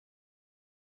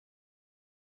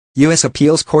U.S.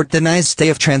 Appeals Court denies stay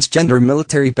of transgender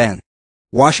military ban.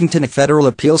 Washington. A federal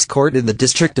appeals court in the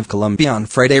District of Columbia on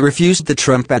Friday refused the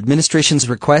Trump administration's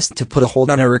request to put a hold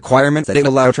on a requirement that it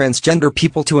allow transgender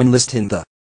people to enlist in the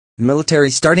military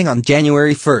starting on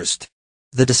January 1.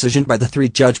 The decision by the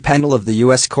three-judge panel of the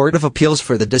U.S. Court of Appeals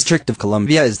for the District of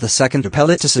Columbia is the second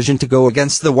appellate decision to go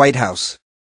against the White House,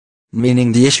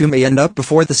 meaning the issue may end up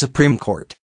before the Supreme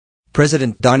Court.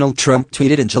 President Donald Trump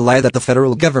tweeted in July that the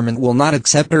federal government will not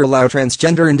accept or allow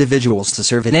transgender individuals to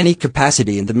serve in any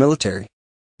capacity in the military.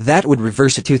 That would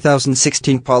reverse a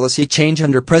 2016 policy change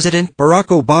under President Barack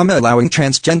Obama allowing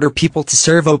transgender people to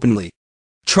serve openly.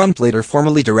 Trump later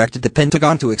formally directed the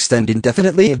Pentagon to extend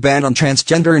indefinitely a ban on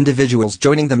transgender individuals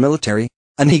joining the military,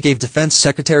 and he gave Defense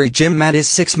Secretary Jim Mattis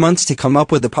 6 months to come up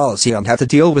with a policy on how to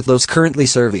deal with those currently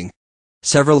serving.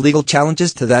 Several legal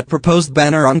challenges to that proposed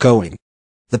ban are ongoing.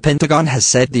 The Pentagon has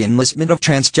said the enlistment of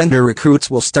transgender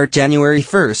recruits will start January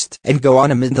 1 and go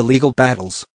on amid the legal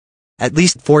battles. At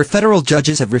least 4 federal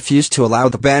judges have refused to allow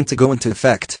the ban to go into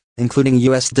effect, including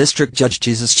U.S. District Judge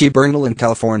Jesus G. Bernal in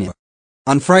California.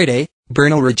 On Friday,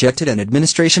 Bernal rejected an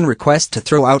administration request to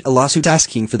throw out a lawsuit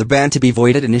asking for the ban to be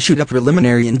voided and issued a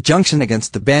preliminary injunction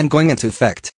against the ban going into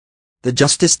effect. The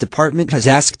Justice Department has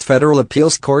asked federal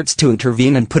appeals courts to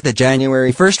intervene and put the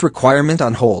January 1 requirement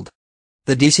on hold.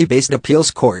 The D.C.-based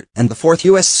appeals court and the 4th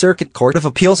U.S. Circuit Court of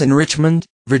Appeals in Richmond,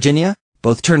 Virginia,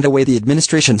 both turned away the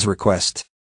administration's request.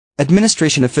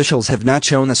 Administration officials have not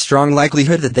shown a strong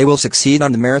likelihood that they will succeed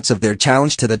on the merits of their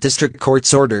challenge to the district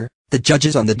court's order, the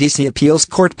judges on the D.C. Appeals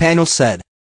Court panel said.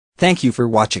 Thank you for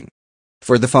watching.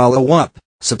 For the follow-up,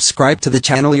 subscribe to the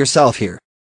channel yourself here.